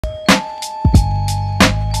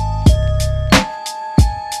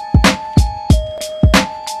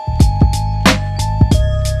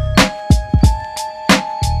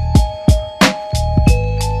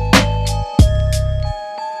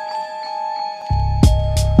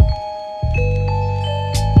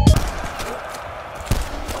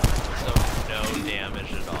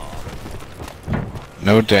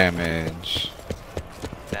No damage.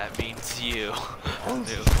 That means you.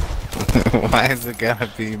 Why is it gotta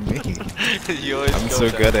be me? I'm so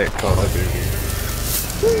down. good at Call of Duty.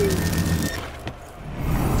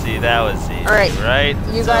 See, that was easy, right?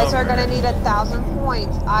 You guys are gonna need 1,000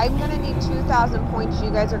 points. I'm gonna need 2,000 points. You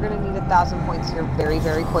guys are gonna need 1,000 points here very,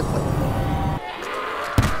 very quickly.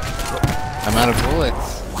 I'm out of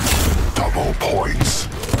bullets. Double points.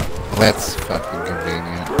 That's fucking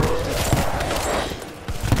convenient.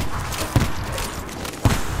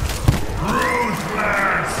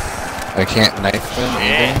 I can't knife them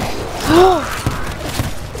either.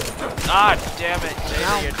 Ah, damn it.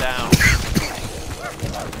 Maybe you're down.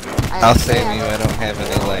 I'll save you, I don't have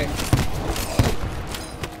any life.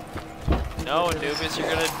 No, Anubis, you're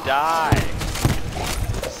gonna die.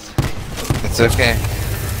 It's okay.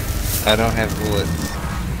 I don't have bullets.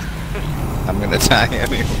 I'm gonna die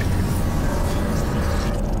anyway.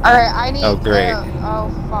 Alright, I need... Oh, great. oh,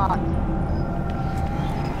 fuck. I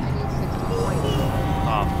need 60 points.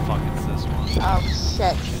 Oh, fuck, it's this one. Oh,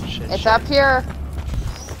 shit. Shit, It's up here.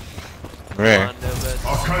 Where? A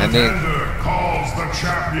contender calls the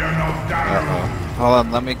champion of Daru. Hold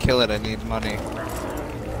on, let me kill it, I need money.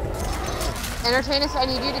 Entertainist, I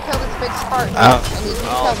need you to kill this big Spartan. Oh. I need you to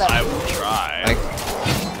kill them. I will try.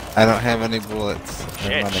 I don't have any bullets. Or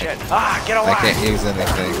Shit, money. shit. Ah, get away. I can't use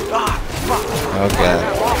anything. Ah, fuck. Oh god.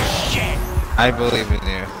 Oh, shit. I believe in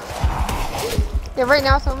you. Yeah, right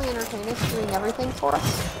now it's only Entertainist doing everything for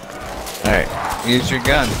us. Alright, use your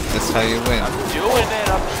gun. That's how you win. I'm doing it.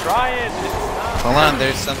 I'm trying. It's not... Hold on,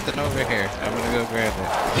 there's something over here. I'm gonna go grab it.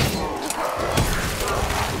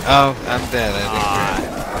 Oh, I'm dead. I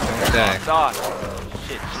didn't die. Oh,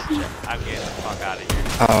 shit. I'm getting the fuck out of here.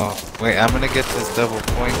 Oh, wait, I'm gonna get this double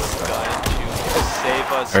points. Going to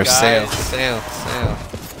save us, Or guys. sail.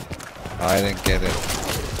 Oh, I didn't get it.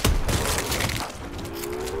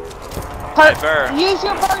 Use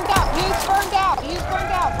your burned out. Use burned out. Use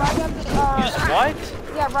burned out. Right on the. Use what?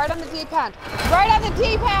 Yeah, right on the D-pad. Right on the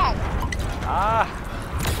D-pad. Ah.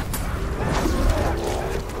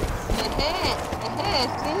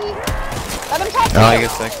 See? Let him touch you. Oh, I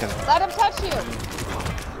guess I can. Let him touch you.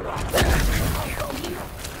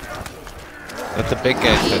 Let the big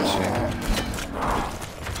guy touch you.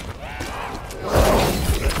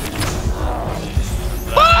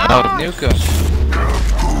 Oh, nuke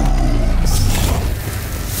him.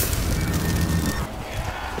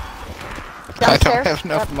 I don't have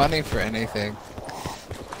enough money for anything.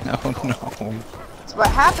 No. That's what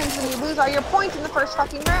happens when you lose all your points in the first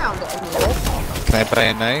fucking round. Can I buy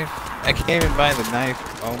a knife? I can't even buy the knife.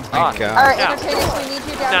 Oh my god. Alright, Entertainers, we need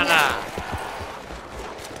you down here.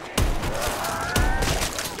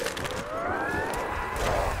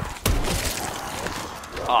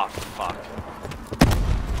 Oh, fuck.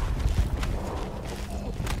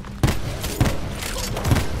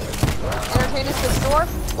 Entertainers, this door.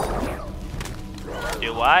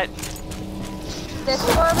 Do what? This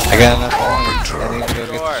door over here. I got enough points. I need to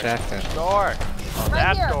go get the shotgun. Door. Oh, Right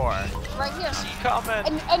that here. door. Right here. He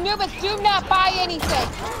coming. Anubis, do not buy anything.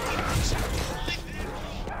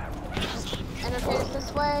 Entertainers,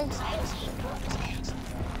 this way.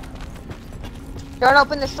 Don't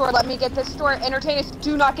open this door. Let me get this door. Entertainers,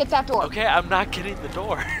 do not get that door. Okay, I'm not getting the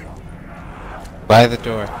door. Buy the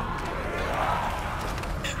door.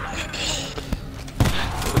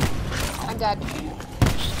 I'm dead.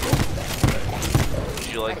 Would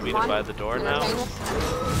you like me to buy the door now?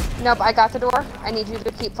 Nope, I got the door. I need you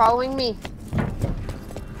to keep following me.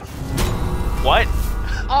 What?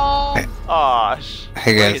 Oh. Aw,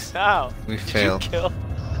 Hey guys, please, how? we Did failed. you kill?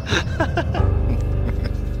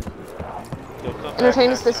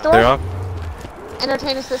 Entertainers, this door. They're all...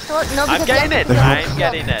 Entertainers, this door. No, I'm because getting it. yes, I'm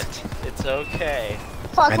getting it. It's okay.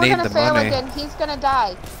 Fuck, I we're need gonna the fail money. again. He's gonna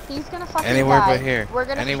die. He's gonna fucking Anywhere die. but here. We're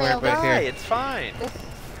gonna Anywhere fail. but here. Hey, it's fine.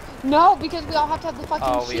 No, because we all have to have the fucking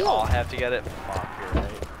Oh, shield. we all have to get it. Fuck, you're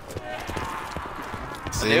right.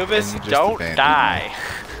 See, Anubis, and you just don't abandoned die.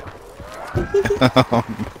 me.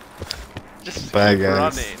 Just Bye, keep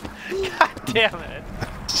guys. running. God damn it.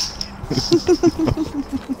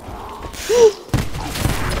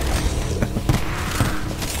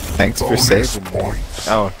 Thanks for Bonus saving me. points.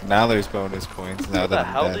 Oh, now there's bonus points. Now Where the that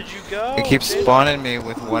I'm hell dead. did you go? It keeps dude? spawning me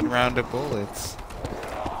with one round of bullets.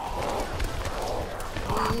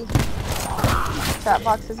 That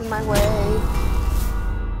box is in my way.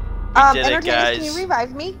 did it, Entertainers, guys. can you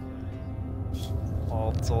revive me?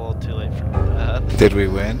 Well, it's a little too late for that. Did we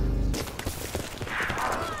win?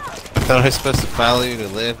 I thought I was supposed to follow you to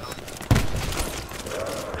live.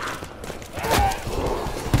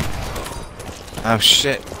 Oh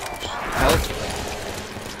shit. Help.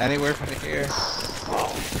 Anywhere from here.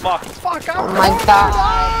 Fuck, I'm Oh my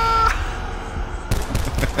god.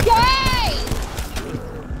 Yay!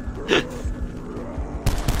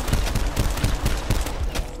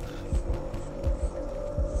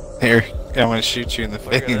 Here, I'm gonna shoot you in the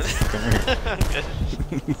We're good. face. Come here.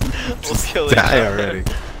 We'll kill each Die other. already.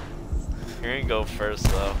 You're gonna go first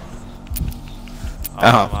though. Oh, I'm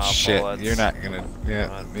out of shit, bullets. you're not gonna. Yeah,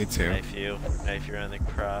 Come on, me too. Knife you in the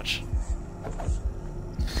crotch.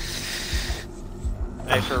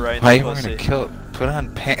 Knife her right in Why the you want pussy. to kill? Put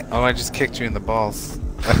on pants. Oh, I just kicked you in the balls.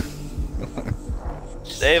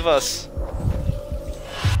 Save us!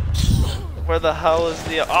 Where the hell is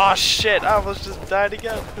the? Oh shit! I almost just died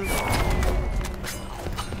again.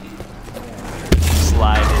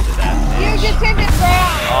 Slide into that. You just hit it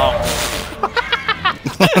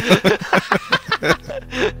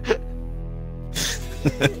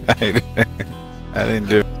I didn't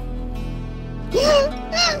do it.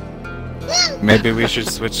 Maybe we should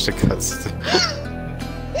switch to custom.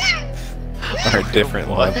 Or a different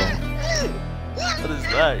What? level. What is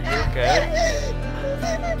that? You okay?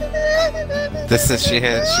 This is she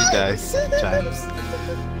dies sometimes.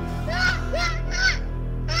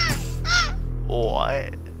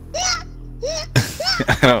 What?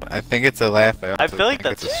 I think it's a laugh. I also feel like think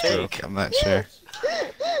that's it's a stroke. fake. I'm not sure.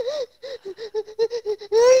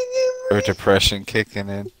 Or depression kicking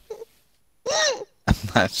in. I'm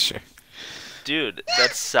not sure. Dude,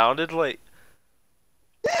 that sounded like.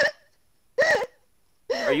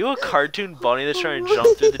 Are you a cartoon bunny that's trying to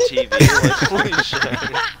jump through the TV? Like, holy shit.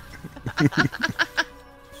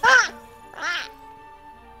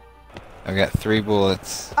 I got 3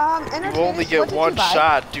 bullets. You Entertainist, only what get did one you buy?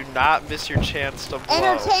 shot. Do not miss your chance to blow.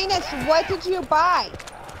 Entertainist, what did you buy?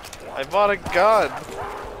 I bought a gun.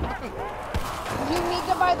 You need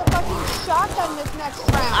to buy the fucking shotgun this next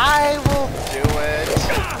round. I will do it.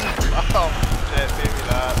 Oh shit, maybe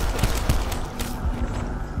not.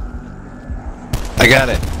 I got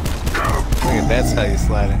it. Look at that's how you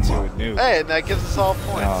slide into a nuke. Hey, and that gives us all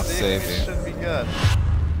points. Oh, See, save we you. should be good.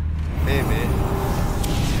 Maybe.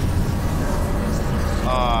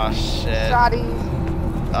 Oh shit. Shotty.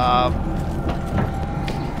 Are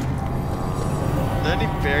there any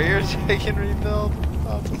barriers I can rebuild?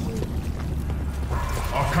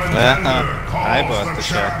 A contender I calls bought the the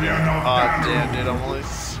champion shotgun. of Oh Dadu. damn, dude, I'm only.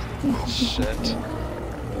 Shit.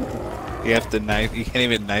 You have to knife. You can't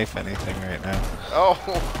even knife anything right now. Oh.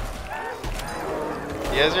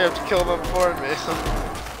 You guys are have to kill them for me.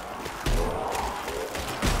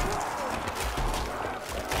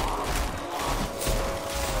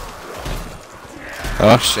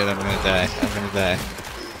 Oh shit! I'm gonna die. I'm gonna die.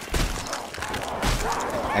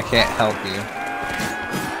 I can't help you.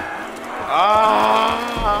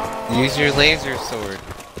 Ah! Use your laser sword.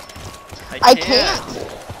 I can't.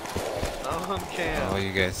 No one can. Oh,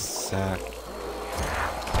 you guys suck.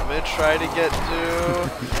 I'm gonna try to get to.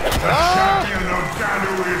 The champion of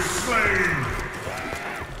Dadu is slain.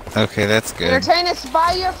 Okay, that's good. Entertainist,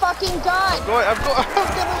 buy your fucking gun. I'm gonna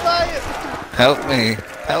die. Help me!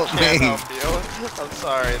 Help Can't me! help you. I'm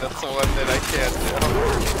sorry. That's the one that I can't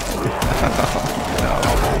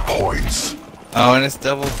do. Points. Oh, and it's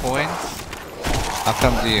double points? I'll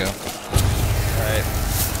come to you. Alright.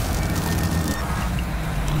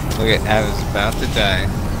 Look at, I was about to die.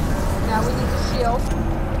 Now we need to shield.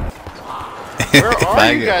 Where If are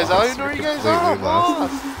I you get guys? I don't lost, even know where you we're guys are. I'm completely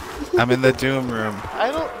lost. lost. I'm in the doom room.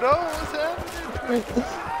 I don't know what's happening.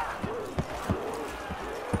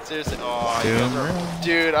 Seriously. Oh, you Doom guys room. are.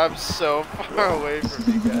 Dude, I'm so far away from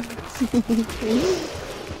you guys.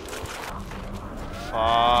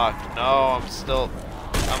 Fuck. No, I'm still.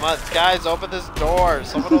 I'm on. Guys, open this door.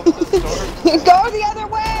 Someone open this door. Go the other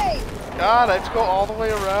way. God, I have to go all the way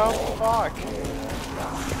around. Fuck.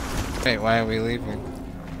 Wait, why are we leaving?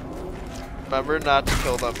 Remember not to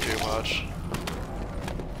kill them too much.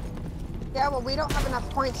 Yeah, well, we don't have enough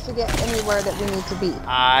points to get anywhere that we need to be.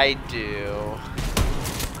 I do.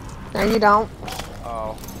 No, you don't.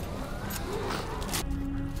 Oh.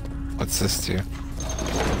 What's this do?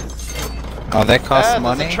 Oh, that costs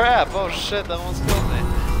money? That's a trap. Oh shit, that one's killed me.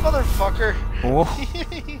 Motherfucker. Whoa.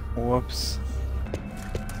 Whoops.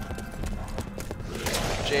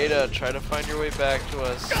 Jada, try to find your way back to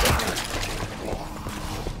us.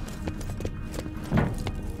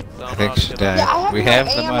 I think she died. Yeah, I have We no have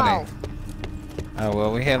the ammo. money. Oh,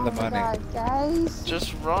 well, we have the Oh my money. God, guys.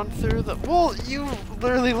 Just run through the. Well, you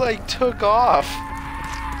literally like took off.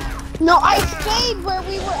 No, I stayed where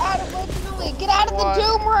we were at originally. Get out of What? the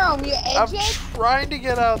doom room, you I'm idiot. trying to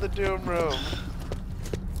get out of the doom room.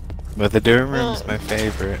 But the doom room's my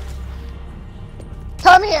favorite.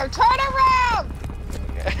 Come here, turn around.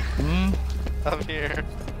 Hmm? I'm here.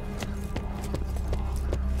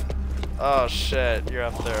 Oh shit, you're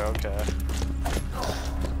up there, okay.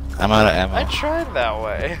 I'm out of ammo. I tried that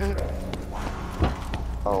way.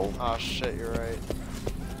 Oh. Oh shit, you're right.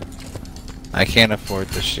 I can't afford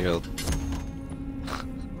the shield.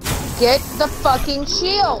 Get the fucking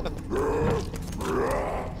shield!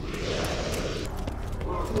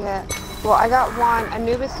 Yeah. Well, I got one.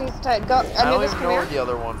 Anubis needs to go. I don't Anubis, even come know where here. the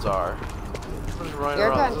other ones are. I'm just running You're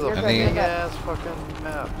around. good, This is you're a good, you're big good. ass fucking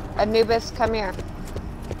map. Anubis, come here.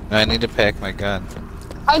 No, I need to pack my gun.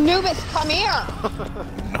 Anubis, come here!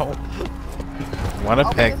 No. I want to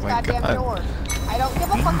Open pack this my goddamn gun. door. I don't give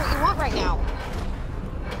a fuck what you want right now.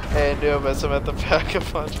 Hey, Anubis, I'm at the pack a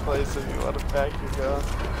punch place if you want to pack your gun.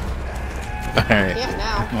 Alright. Can't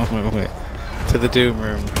now. Wait. To the Doom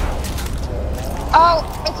room. Oh,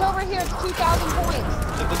 it's over here. It's 2,000 points.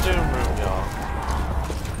 To the Doom room, y'all.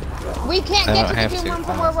 We can't I get don't to the have Doom to. room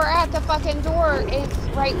from where we're at. The fucking door is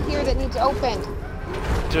right here that needs opened.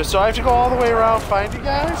 Dude, so I have to go all the way around and find you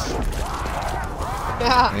guys?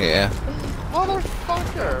 Yeah. Yeah.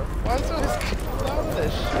 Motherfucker! Why is there none of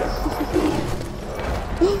this shit?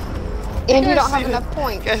 And you guys don't have need enough to-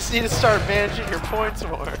 points. You guys need to start managing your points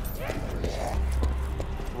more.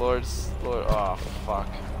 Lord, oh fuck.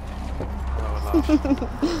 Not enough.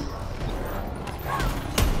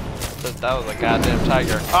 That was a goddamn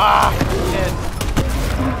tiger. Ah! Shit.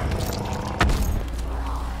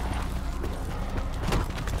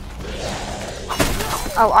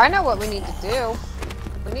 Oh, I know what we need to do.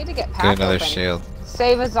 We need to get pack Get another open. shield.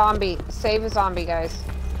 Save a zombie. Save a zombie, guys.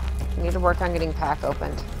 We need to work on getting pack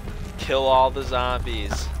opened. Kill all the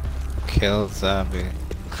zombies. Kill zombie.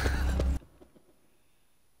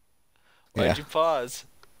 Why'd Yeah. you pause?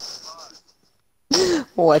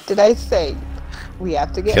 What did I say? We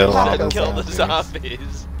have to get Kill pack all open. the Kill the zombies.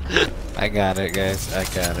 zombies. I got it, guys. I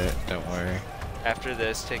got it. Don't worry. After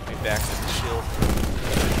this, take me back to the shield.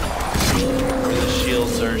 Where the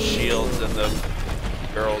shields are shields and the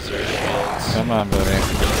girls are shields. Come on,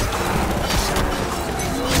 buddy.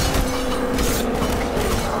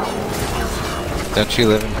 Don't you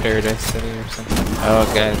live in Paradise City or something? Oh,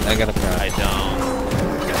 guys, I got a problem. I don't.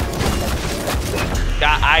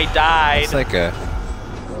 I died. It's like a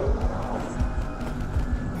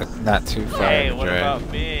not too far Hey, to what drive. about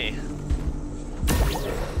me?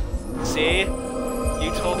 See?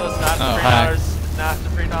 You told us not to Oh, bring hi. ours, not to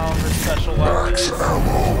bring all of our special weapons.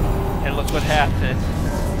 And look what happened.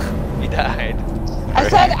 We died. I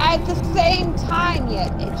said at the same time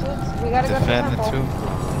yet. It just we gotta go to the Defend the temple. tomb.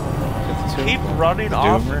 Keep running The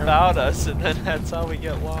off Doom room? without us, and then that's how we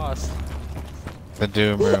get lost. The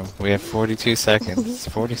Doom room. We have 42 seconds.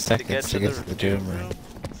 40 seconds to get to the Doom room.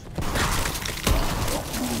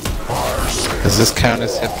 Does this count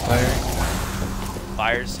as hip fire?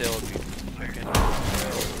 Fire sale would be freaking.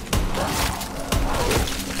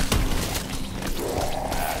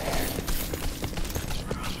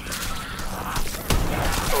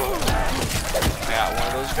 I got one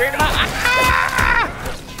of those great.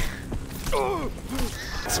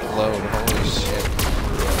 Explode. Holy shit.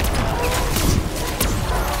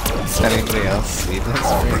 Does anybody else see this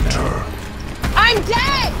right now? I'm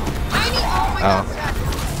dead! I need oh my god, Oh. gun.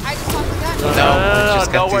 I just lost the gun. No, we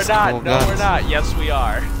just got no, we're these not. cool No, we're guns. not. Yes, we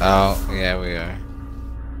are. Oh, yeah, we are.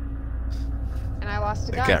 And I lost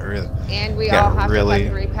the It gun. got real. And we got all have really- to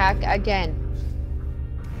fucking repack again.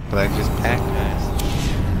 But I just packed, guys.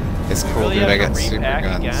 It's cool, Really dude. I have got to super repack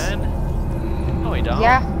guns. again? No, we don't.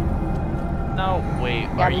 Yeah. No, wait.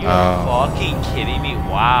 Yeah, Are we you do. fucking kidding me?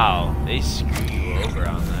 Wow, they screwed you over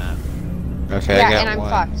on that. Okay, Yeah, I got and I'm one.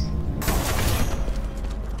 fucked.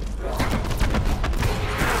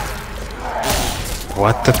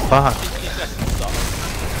 What the fuck?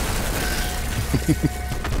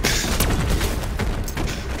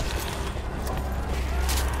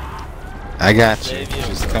 I got you. Save you.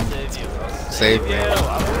 Just come. Save you. Save me. you.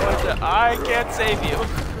 I can't save you.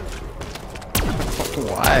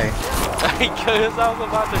 Why? Because I was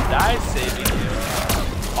about to die saving you.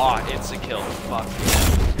 Aw, insta kill. Fuck.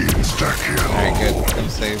 Insta-kill. Alright, good. Come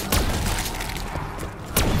save me.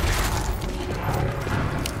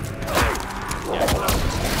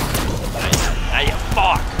 Now you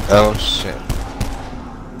fuck. Oh shit.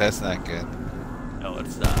 That's not good. No,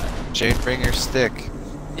 it's not. Jade, bring your stick.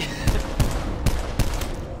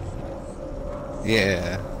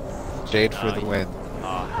 Yeah. Jade for the win.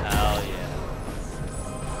 Oh, hell yeah.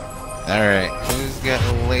 Alright, who's got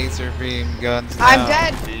laser beam guns now? I'm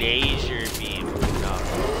dead. Laser beam. No,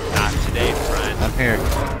 not today, friend. I'm here.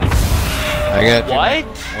 I got you. What?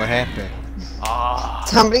 What happened? Ah,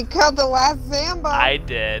 Somebody killed the last Zambo. I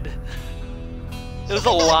did. It was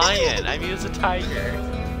a lion. I mean, it was a tiger.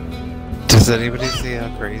 Does anybody see how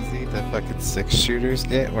crazy the fucking 6-shooters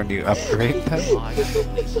get when you upgrade them? Oh, I got the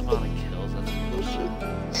least amount of kills. That's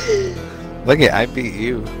bullshit. Look at, I beat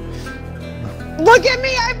you. Look at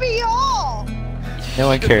me, I beat y'all! No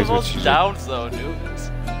one cares the what most you do. downs though, Newman's.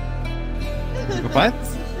 What?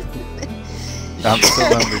 I'm still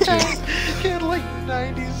number 2. He had like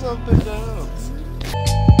 90 something downs.